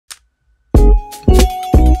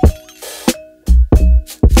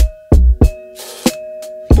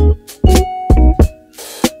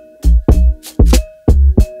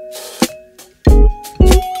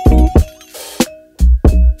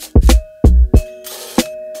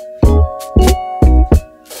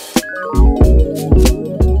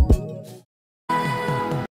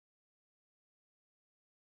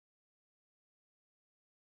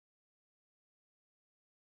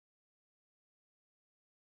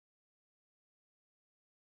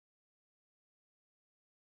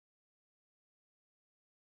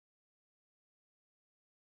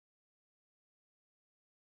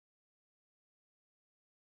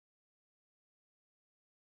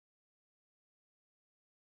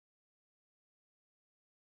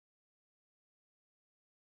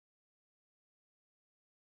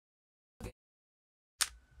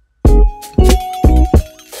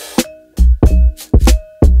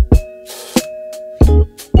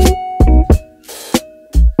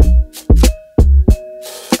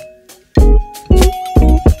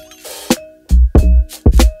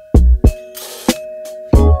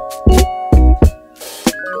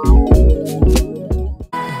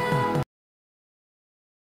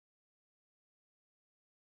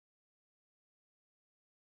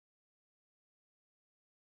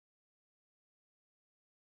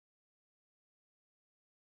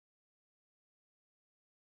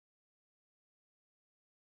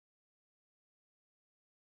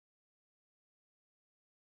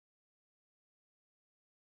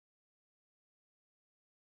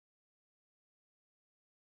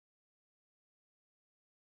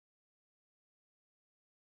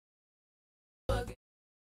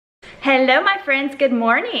Hello my friends, good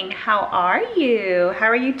morning. How are you? How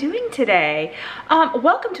are you doing today?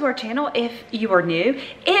 Welcome to our channel if you are new.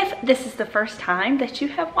 If this is the first time that you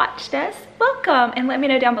have watched us, welcome, and let me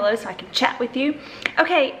know down below so I can chat with you.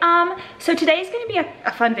 Okay, so today's gonna be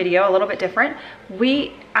a fun video, a little bit different.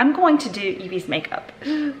 I'm going to do Evie's makeup,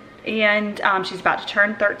 and she's about to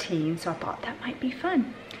turn 13, so I thought that might be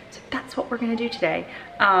fun. So that's what we're gonna do today.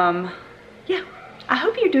 Yeah, I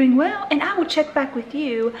hope you're doing well, and I will check back with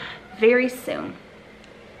you very soon.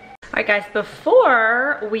 All right guys,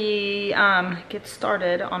 before we get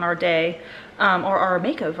started on our day or our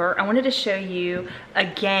makeover, I wanted to show you a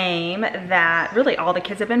game that really all the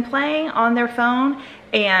kids have been playing on their phone,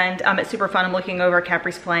 and it's super fun. I'm looking over,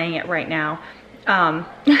 Kapri's playing it right now,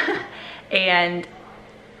 and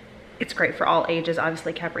it's great for all ages.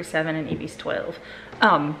 Obviously Kapri's 7 and Evie's 12.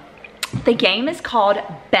 The game is called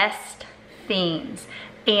Best Fiends,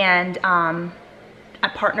 and I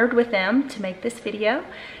partnered with them to make this video.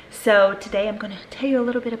 So today I'm gonna tell you a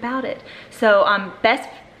little bit about it. So Best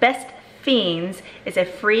Fiends is a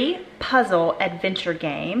free puzzle adventure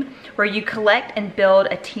game where you collect and build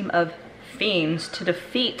a team of fiends to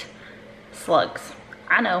defeat slugs.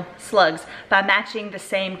 I know, slugs, by matching the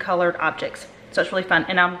same colored objects. So it's really fun,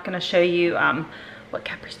 and I'm gonna show you what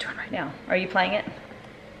Kapri's doing right now. Are you playing it?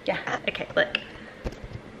 Yeah, okay, look.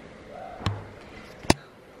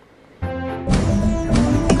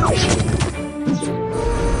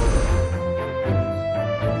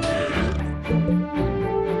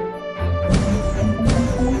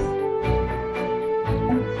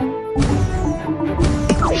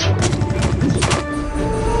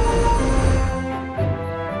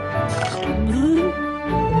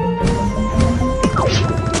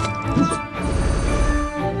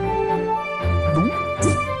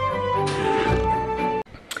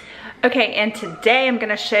 Okay, and today I'm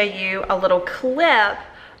gonna show you a little clip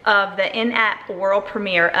of the in-app world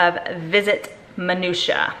premiere of Visit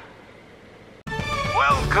Minutia.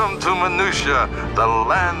 Welcome to Minutia, the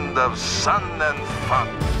land of sun and fun.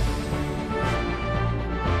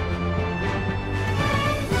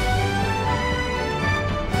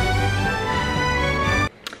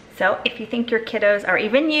 So if you think your kiddos, or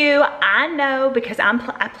even you, I know because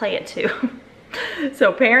I play it too.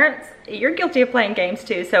 So parents, you're guilty of playing games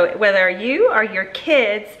too. So whether you or your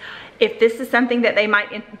kids, if this is something that they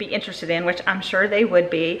might be interested in, which I'm sure they would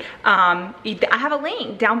be, I have a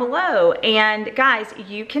link down below. And guys,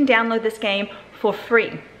 you can download this game for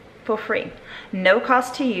free, no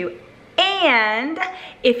cost to you. And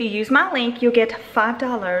if you use my link, you'll get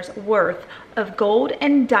 $5 worth of gold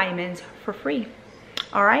and diamonds for free.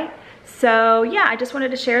 All right, so yeah, I just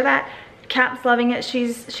wanted to share that. Cap's loving it.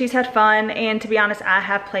 She's had fun, and to be honest, I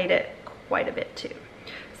have played it quite a bit too.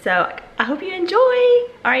 So I hope you enjoy.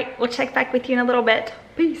 All right, we'll check back with you in a little bit.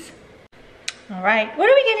 Peace. All right, what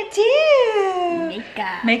are we gonna do?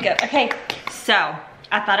 Makeup. Okay, so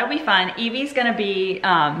I thought it'd be fun. Evie's gonna be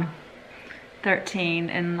 13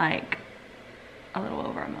 in like a little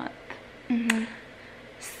over a month. Mm-hmm.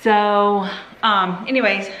 So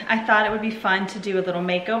anyways, I thought it would be fun to do a little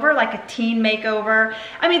makeover, like a teen makeover.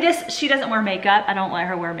 I mean, she doesn't wear makeup. I don't let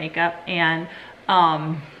her wear makeup, and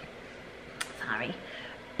sorry.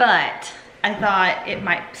 But I thought it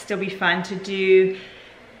might still be fun to do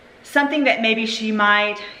something that maybe she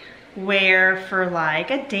might wear for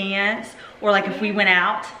like a dance, or like if we went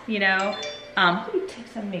out, you know, who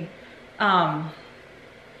texted me?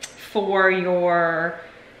 For your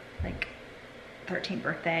like 13th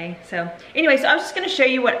birthday. So anyway, so I was just gonna show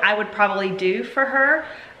you what I would probably do for her,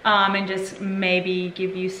 and just maybe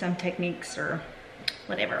give you some techniques or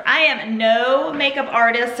whatever. I am no makeup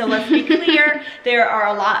artist, so let's be clear. There are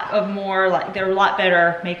a lot of more, like, there are a lot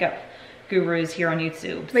better makeup gurus here on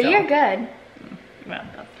YouTube. But so you're good. Well,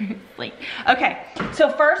 that's sweet. Okay,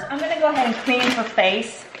 so first I'm gonna go ahead and clean her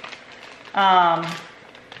face.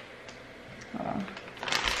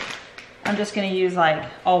 I'm just gonna use like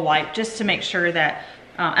a wipe just to make sure that,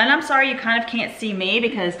 and I'm sorry you kind of can't see me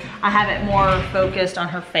because I have it more focused on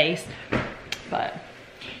her face, but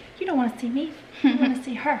you don't wanna see me, you wanna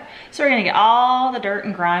see her. So we're gonna get all the dirt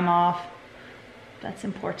and grime off. That's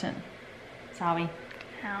important. Sorry.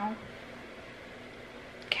 Ow.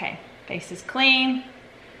 Okay, face is clean.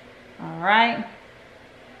 All right,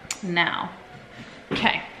 now,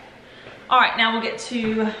 okay. All right, now we'll get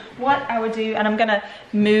to what I would do, and I'm gonna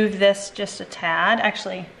move this just a tad.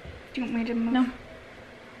 Actually, Do you want me to move? no.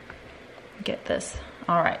 Get this,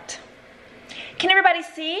 all right. Can everybody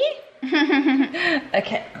see?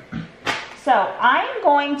 Okay. So I'm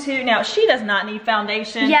going to, now she does not need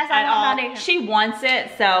foundation Yes, I at want all. foundation. She wants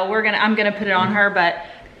it, so I'm gonna put it on her, but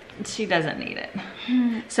she doesn't need it.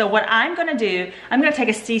 So what I'm gonna do, I'm gonna take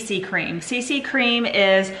a CC cream. CC cream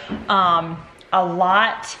is a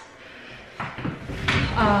lot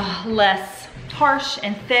less harsh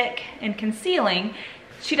and thick and concealing.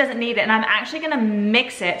 She doesn't need it, and I'm actually gonna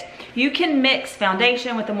mix it. You can mix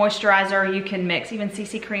foundation with the moisturizer. You can mix even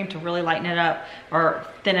CC cream to really lighten it up or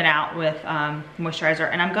thin it out with moisturizer.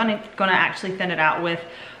 And I'm gonna actually thin it out with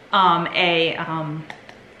a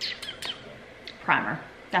primer.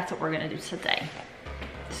 That's what we're gonna do today.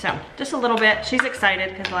 So just a little bit. She's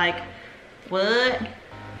excited because like, what?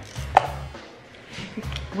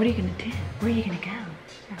 What are you gonna do? Where are you gonna go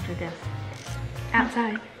after this?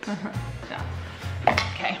 Outside. Yeah.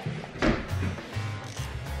 Okay.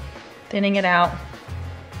 Thinning it out.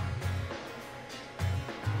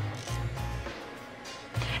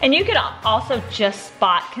 And you could also just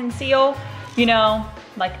spot conceal, you know,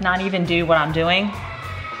 like not even do what I'm doing.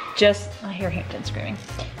 Just, I hear Hampton screaming.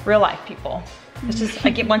 Real life people. This is,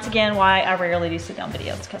 again, once again, why I rarely do sit down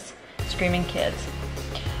videos, because screaming kids.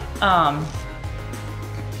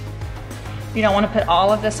 You don't want to put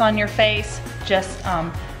all of this on your face, just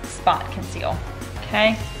spot conceal,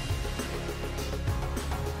 okay?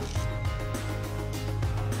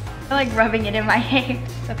 I like rubbing it in my hair.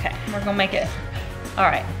 It's okay, we're gonna make it. All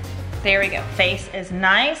right, there we go. Face is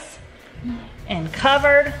nice and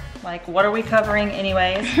covered. Like, what are we covering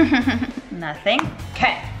anyways? Nothing.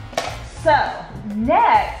 Okay, so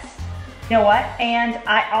next, you know what? And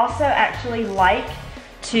I also actually like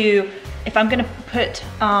to, if I'm gonna put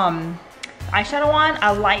eyeshadow on,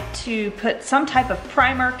 I like to put some type of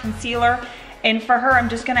primer, concealer, and for her, I'm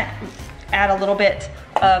just gonna add a little bit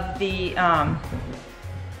of the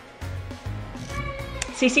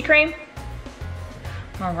CC cream.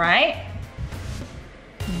 All right.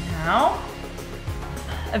 Now,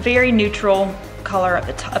 a very neutral color up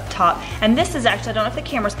top. And this is actually, I don't know if the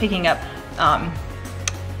camera's picking up,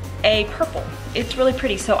 a purple. It's really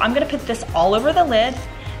pretty. So I'm gonna put this all over the lid,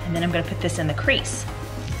 and then I'm gonna put this in the crease.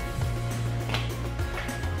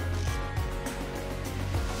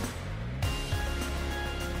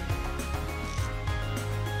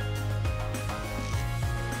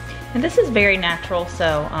 And this is very natural,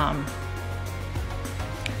 so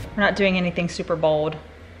we're not doing anything super bold.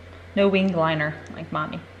 No winged liner like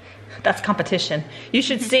mommy. That's competition. You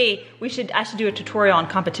should see, I should do a tutorial on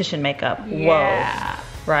competition makeup. Yeah.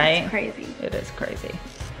 Whoa, right? It's crazy. It is crazy.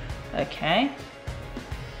 Okay,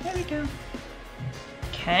 there we go.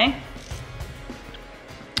 Okay,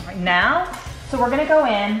 all right, now, so we're gonna go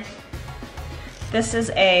in. This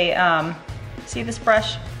is a, see this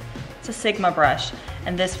brush? It's a Sigma brush,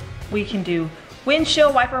 and this, we can do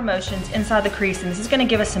windshield wiper motions inside the crease, and this is gonna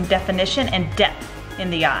give us some definition and depth in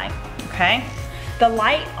the eye, okay? The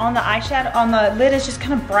light on the eyeshadow, on the lid is just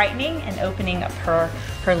kind of brightening and opening up her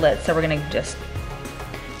lid. So we're gonna just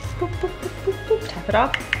boop, boop, boop, boop, boop, tap it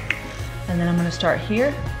off. And then I'm gonna start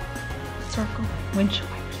here, circle, windshield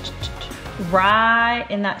wiper, right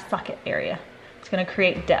in that socket area. It's gonna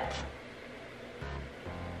create depth.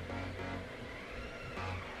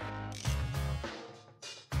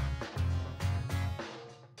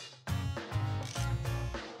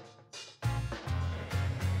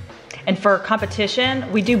 And for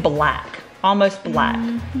competition, we do black, almost black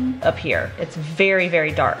up here. It's very,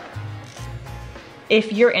 very dark.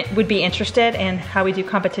 If you would be interested in how we do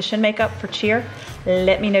competition makeup for cheer,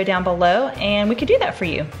 let me know down below and we could do that for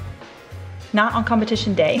you. Not on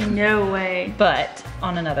competition day. No way. But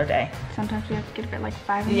on another day. Sometimes we have to get up at like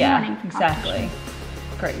 5 in the morning. Yeah, exactly.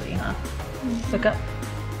 Crazy, huh? Look up.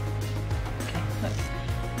 Okay, look.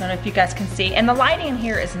 I don't know if you guys can see. And the lighting in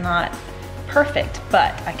here is not perfect,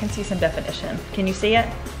 but I can see some definition. Can you see it?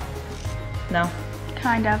 No?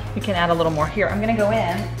 Kind of. We can add a little more. Here, I'm gonna go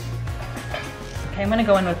in. Okay, I'm gonna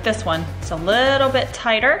go in with this one. It's a little bit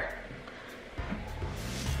tighter.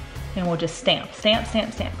 And we'll just stamp, stamp,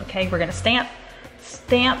 stamp, stamp. Okay, we're gonna stamp,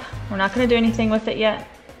 stamp. We're not gonna do anything with it yet.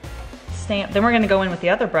 stamp. Then we're gonna go in with the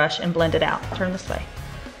other brush and blend it out. Turn this way.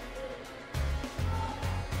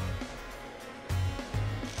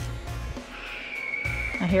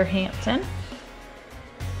 I hear Hampton.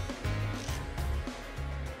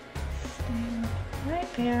 Stamp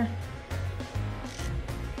right there.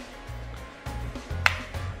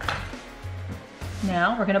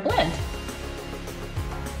 Now we're gonna blend.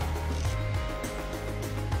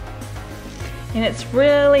 And it's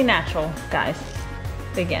really natural, guys.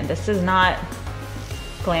 Again, this is not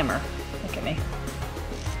glamour. Look at me.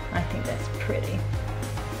 I think that's pretty.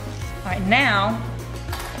 All right, now.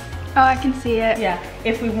 Oh, I can see it. Yeah,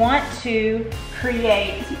 if we want to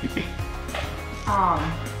create,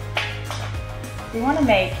 we want to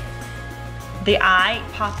make the eye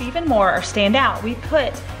pop even more or stand out, we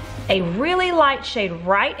put a really light shade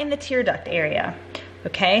right in the tear duct area.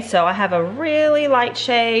 Okay, so I have a really light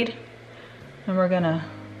shade and we're gonna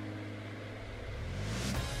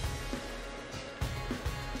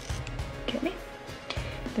get me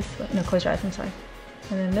this way. No, close your eyes, I'm sorry.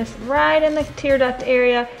 And then this right in the tear duct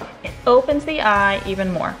area, it opens the eye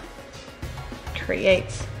even more.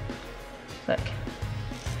 Creates, look.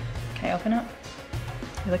 Okay, open up.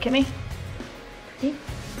 You look at me. See?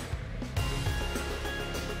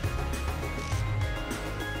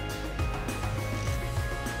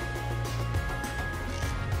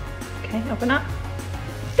 Okay, open up.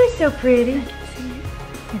 They're so pretty. I can see it.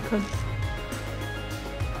 Here, close.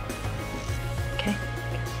 Okay.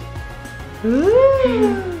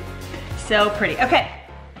 Ooh, so pretty. Okay,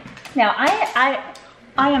 now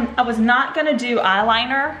I was not gonna do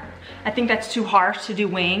eyeliner. I think that's too harsh to do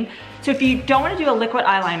wing. So if you don't want to do a liquid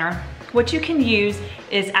eyeliner, what you can use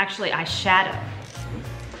is actually eyeshadow.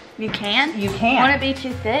 You can? You can. Won't it be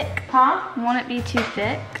too thick? Huh? Won't it be too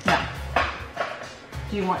thick? No.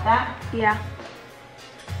 Do you want that? Yeah.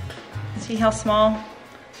 See how small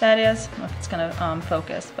that is? I don't know if it's gonna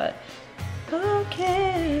focus, but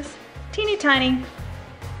focus. Teeny tiny,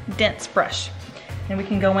 dense brush. And we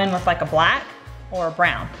can go in with like a black or a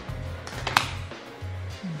brown.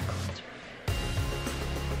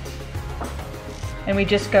 And we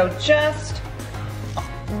just go just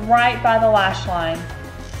right by the lash line.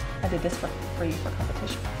 I did this for you for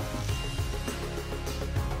competition.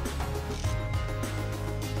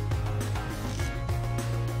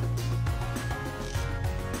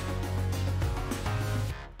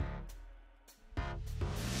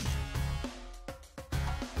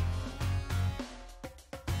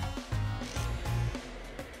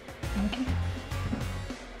 Okay.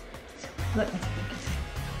 So, look, let's see if you can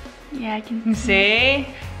see. Yeah, I can See?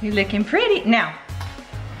 You're looking pretty. Now,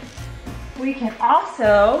 we can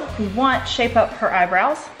also, if we want, shape up her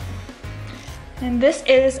eyebrows. And this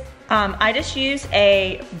is, I just use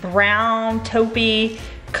a brown taupey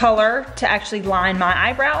color to actually line my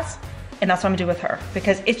eyebrows. And that's what I'm gonna do with her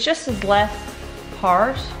because it's just as less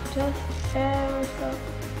harsh, just ever so.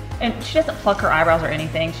 And she doesn't pluck her eyebrows or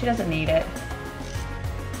anything. She doesn't need it.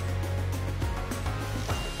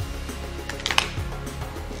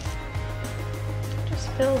 Just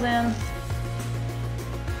fills in.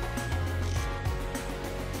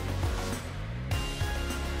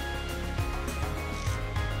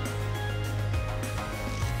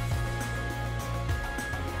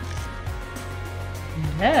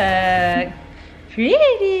 Look,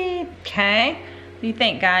 pretty. Okay, what do you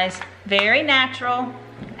think, guys? Very natural.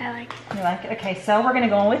 I like it. You like it? Okay, so we're gonna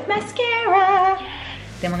go in with mascara.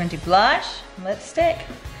 Then we're gonna do blush, lipstick.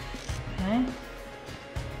 Okay.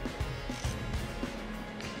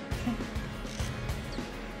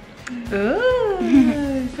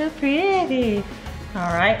 Ooh, so pretty.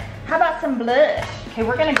 All right, how about some blush? Okay,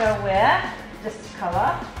 we're gonna go with this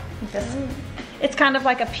color. This. It's kind of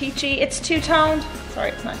like a peachy, it's two-toned. Sorry,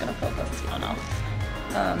 it's not gonna focus, I don't know.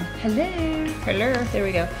 Hello, there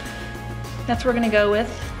we go. That's what we're gonna go with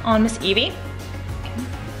on Miss Evie. Okay.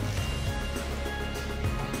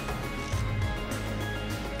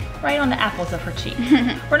 Right on the apples of her cheek.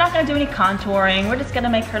 We're not gonna do any contouring. We're just gonna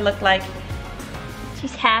make her look like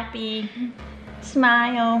she's happy.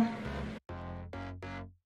 Smile.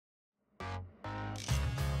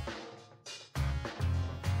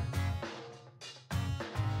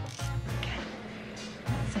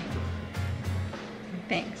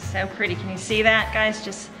 So pretty. Can you see that, guys?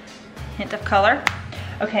 Just a hint of color.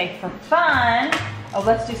 Okay, for fun, oh,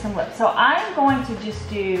 let's do some lips. So I'm going to just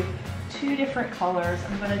do two different colors.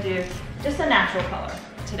 I'm going to do just a natural color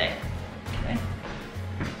today. Okay.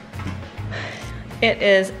 It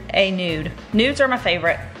is a nude. Nudes are my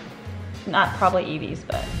favorite. Not probably Evie's,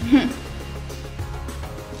 but.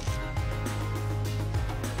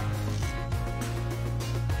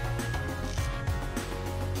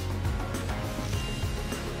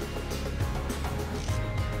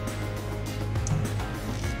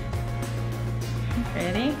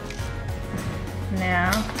 Ready?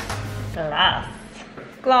 Now, gloss.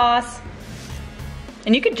 Gloss.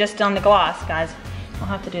 And you could just on the gloss, guys. I'll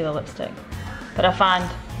have to do the lipstick. But I find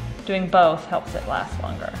doing both helps it last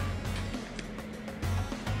longer.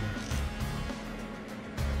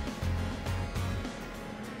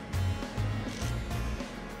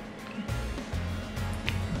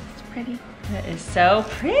 It's pretty. That is so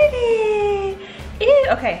pretty. Ew.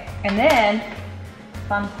 Okay, and then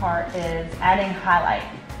fun part is adding highlight.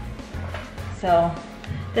 So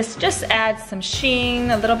this just adds some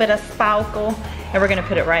sheen, a little bit of sparkle, and we're gonna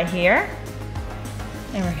put it right here.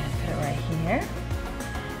 And we're gonna put it right here.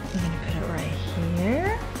 We're gonna put it right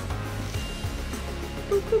here.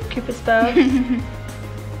 Boop, boop, Cupid's bow.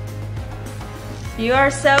 You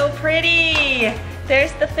are so pretty.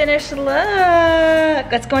 There's the finished look.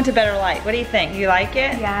 Let's go into better light. What do you think? You like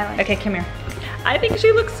it? Yeah, I like it. Okay, come here. I think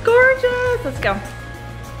she looks gorgeous. Let's go.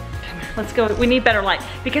 Come here, let's go. We need better light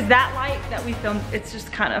because that light that we filmed, it's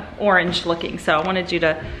just kind of orange looking. So I wanted you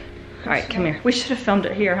to, all right, come here. We should have filmed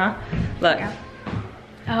it here, huh? Look. Yeah.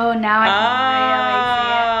 Oh, now I can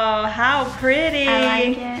Oh, how pretty. I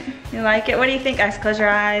like it. You like it? What do you think, guys? Close your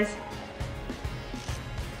eyes.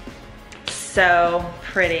 So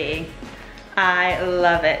pretty. I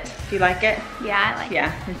love it. Do you like it? Yeah, I like it.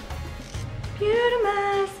 Yeah. Beautiful.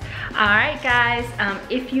 All right, guys.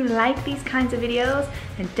 If you like these kinds of videos,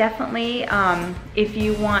 then definitely, if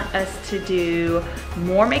you want us to do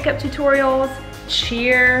more makeup tutorials,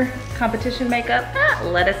 cheer, competition makeup,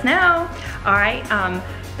 let us know. All right.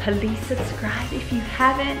 Please subscribe if you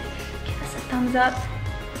haven't. Give us a thumbs up.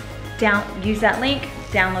 Use that link.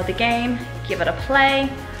 Download the game. Give it a play.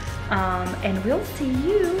 And we'll see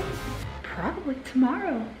you probably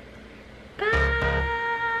tomorrow. Bye.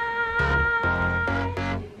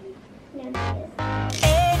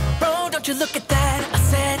 Hey, bro, don't you look at that. I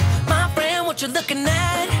said, my friend, what you looking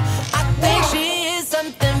at?